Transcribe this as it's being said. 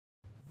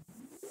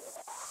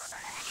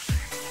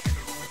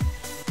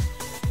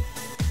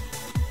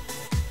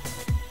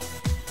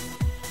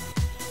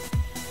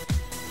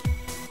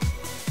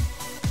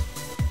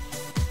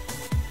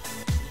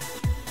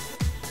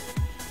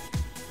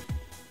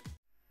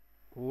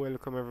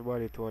welcome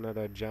everybody to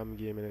another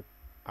Jamgaming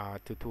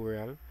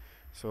tutorial.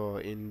 So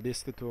in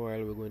this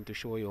tutorial we're going to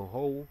show you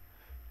how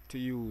to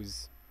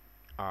use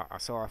a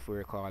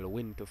software called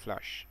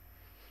WintoFlash.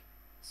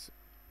 S-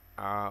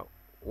 Uh,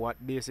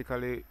 what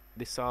basically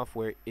the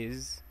software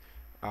is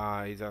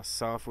a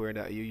software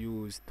that you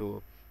use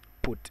to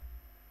put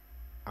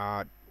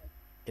uh,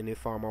 in the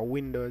form of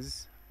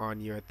Windows on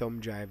your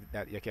thumb drive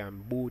that you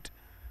can boot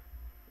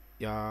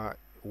your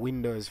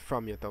Windows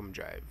from your thumb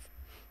drive.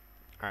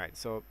 Alright,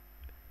 so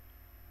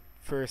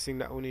first thing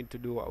that we need to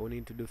do,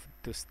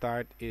 to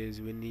start is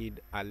we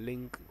need a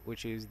link,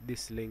 which is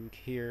this link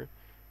here.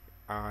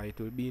 It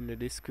will be in the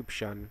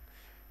description.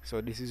 So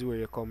this is where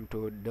you come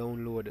to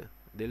download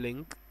the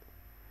link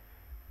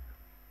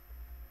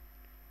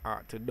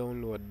to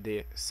download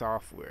the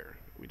software.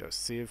 We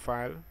just save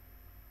file.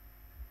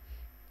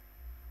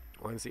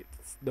 Once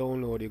it's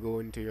downloaded, you go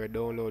into your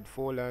download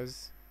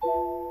folders,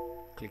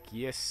 click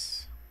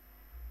yes.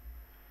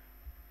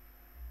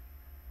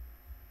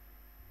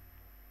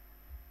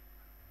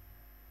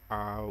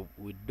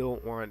 We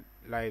don't want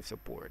live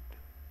support.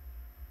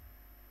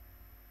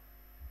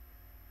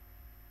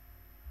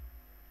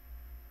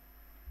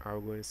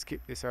 I'm going to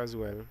skip this as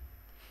well.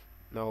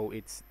 Now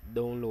it's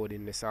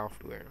downloading the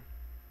software.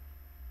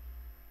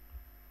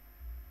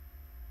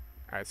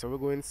 Alright, so we're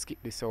going to skip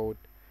this out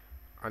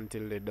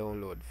until the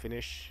download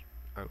finish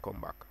and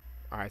come back.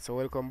 Alright, so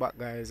welcome back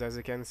guys. As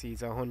you can see,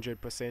 it's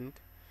 100%.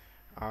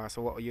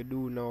 So what you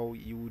do now,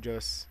 you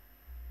just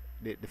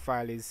the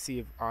file is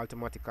saved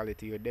automatically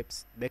to your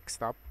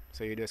desktop.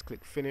 So you just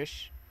click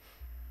finish,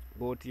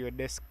 go to your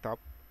desktop,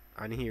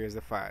 and here is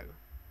the file.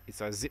 It's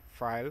a zip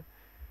file.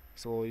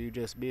 So you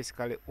just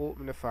basically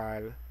open the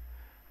file,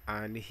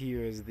 and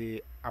here is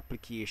the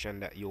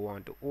application that you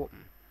want to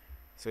open.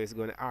 So it's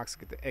going to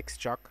ask you to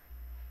extract.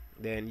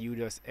 Then you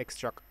just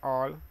extract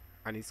all,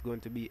 and it's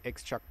going to be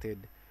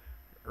extracted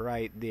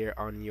right there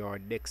on your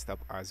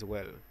desktop as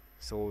well.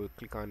 So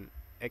click on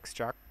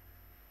extract.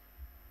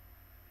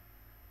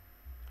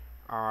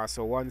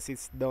 So once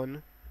it's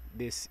done,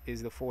 this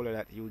is the folder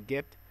that you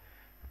get,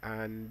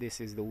 and this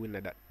is the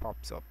window that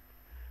pops up.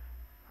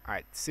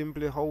 Alright,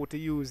 simply how to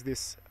use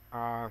this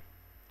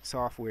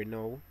software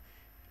now.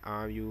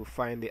 You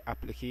find the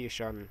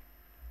application,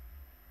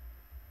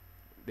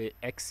 the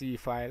exe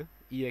file,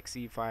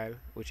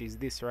 which is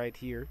this right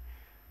here.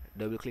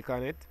 Double click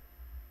on it.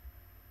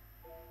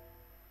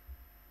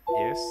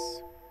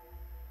 Yes.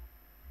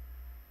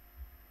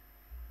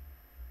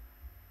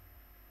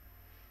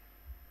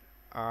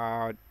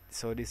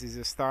 So this is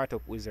a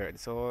startup wizard.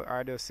 So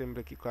I just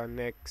simply click on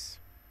next,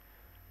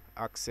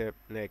 accept,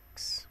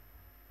 next.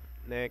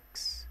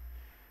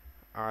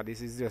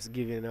 This is just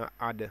giving an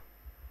ad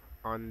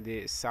on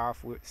the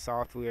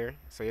software,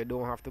 so you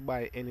don't have to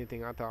buy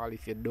anything at all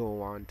if you don't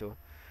want to.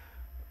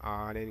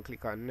 Then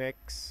click on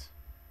next.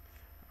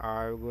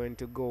 We're going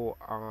to go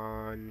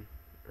on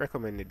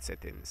recommended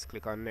settings.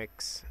 Click on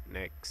next.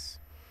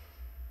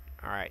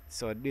 Alright,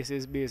 so this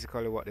is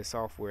basically what the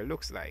software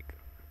looks like.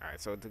 Alright,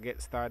 so to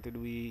get started,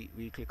 we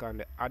click on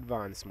the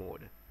advanced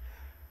mode,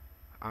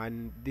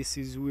 and this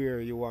is where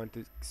you want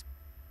to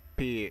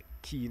pay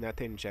keen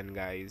attention,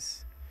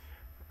 guys.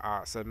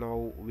 So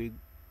now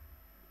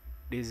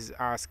this is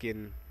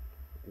asking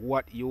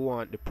what you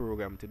want the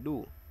program to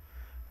do.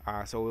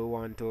 So we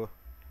want to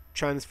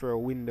transfer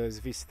Windows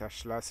Vista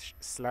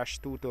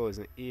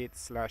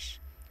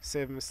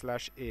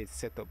 /2008/7/8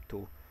 setup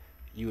to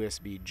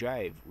USB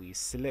drive. We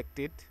select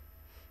it,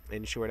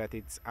 ensure that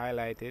it's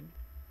highlighted,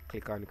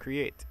 click on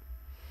create.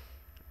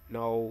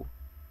 Now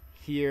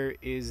here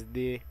is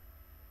the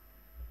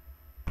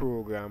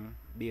program,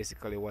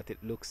 basically what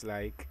it looks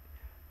like.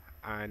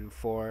 And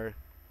for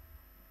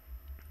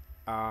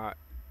the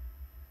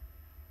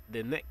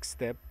next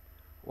step,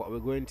 what we're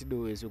going to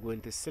do is we're going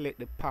to select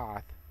the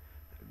path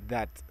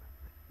that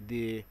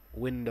the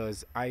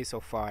Windows ISO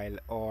file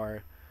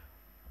or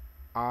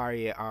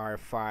RAR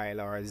file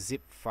or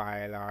zip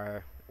file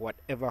or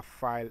whatever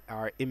file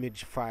or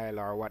image file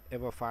or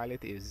whatever file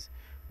it is,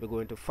 we're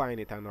going to find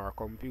it on our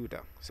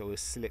computer. So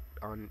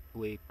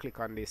we click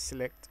on the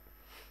select.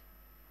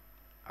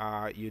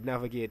 You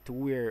navigate to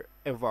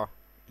wherever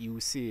you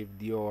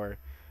saved your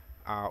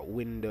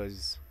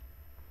Windows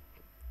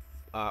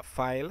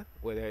file,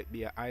 whether it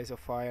be an ISO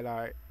file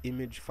or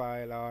image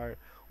file or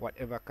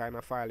whatever kind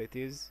of file it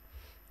is.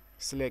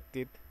 Select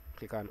it,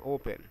 click on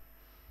open.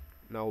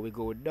 Now we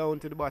go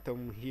down to the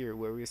bottom here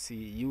where we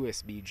see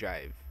USB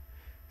drive.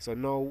 So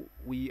now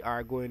we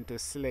are going to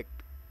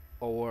select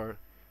our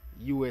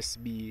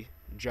USB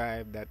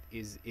drive that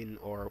is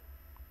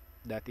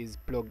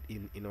plugged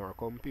in our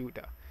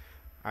computer.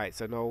 Alright,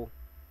 so now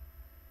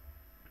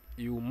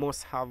you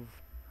must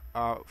have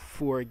a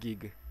 4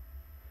 gig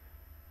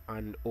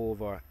and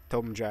over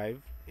thumb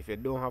drive. If you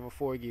don't have a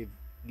 4 gig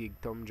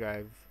thumb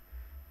drive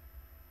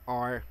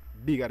or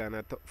bigger than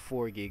a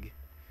 4 gig,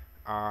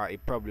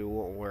 it probably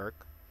won't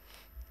work.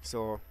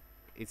 So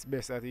it's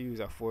best that you use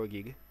a 4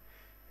 gig.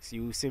 So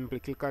you simply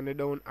click on the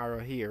down arrow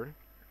here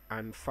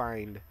and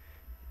find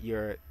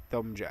your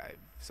thumb drive.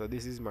 So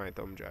this is my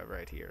thumb drive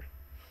right here.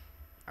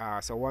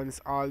 So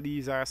once all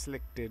these are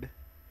selected,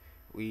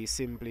 we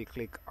simply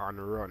click on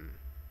run.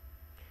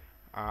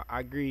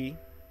 Agree,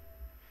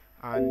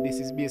 and this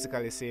is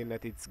basically saying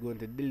that it's going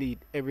to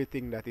delete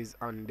everything that is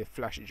on the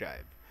flash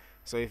drive.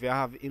 So if you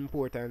have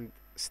important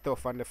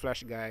stuff on the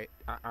flash drive,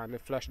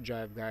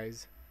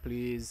 guys,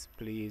 please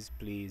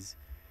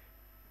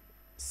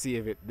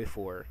save it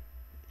before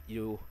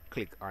you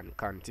click on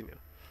continue.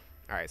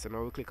 Alright, so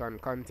now we click on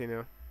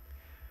continue.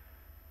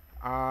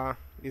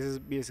 This is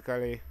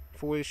basically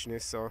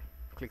foolishness, so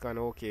click on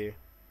OK.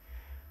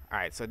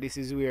 Alright, so this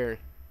is where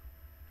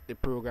the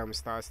program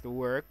starts to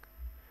work.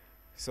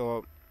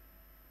 So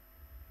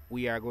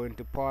we are going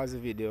to pause the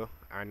video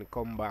and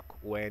come back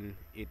when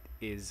it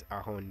is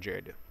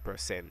 100%.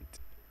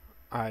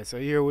 Alright, so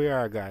here we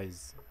are,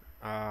 guys.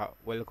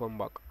 Welcome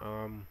back.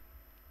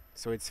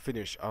 So it's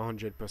finished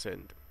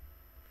 100%.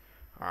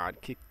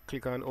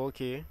 Click on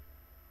OK,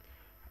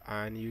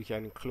 and you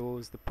can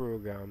close the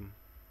program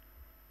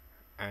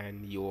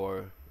and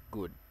you're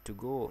good to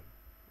go.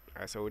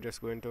 So we're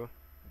just going to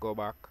go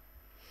back,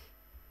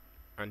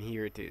 and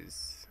here it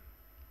is.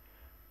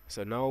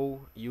 So now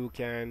you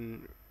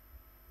can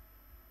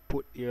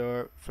put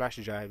your flash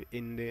drive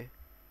in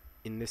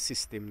the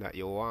system that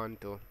you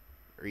want to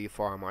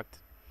reformat,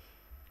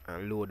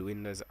 and load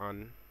Windows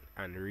on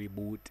and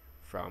reboot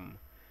from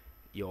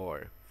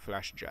your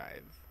flash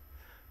drive.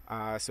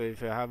 So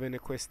if you have any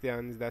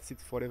questions, that's it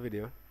for the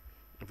video.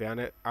 If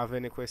you have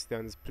any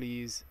questions,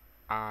 please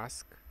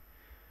ask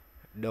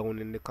down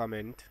in the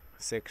comment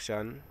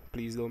section.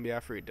 Please don't be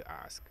afraid to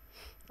ask.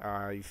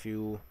 If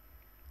you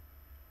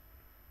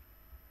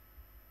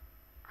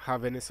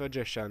have any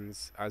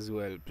suggestions as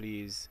well,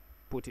 please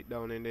put it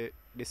down in the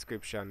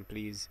description.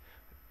 Please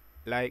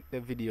like the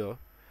video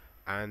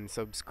and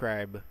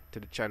subscribe to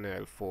the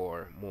channel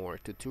for more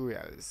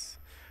tutorials.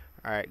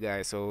 Alright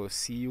guys, so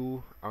see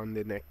you on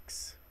the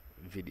next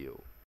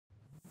video.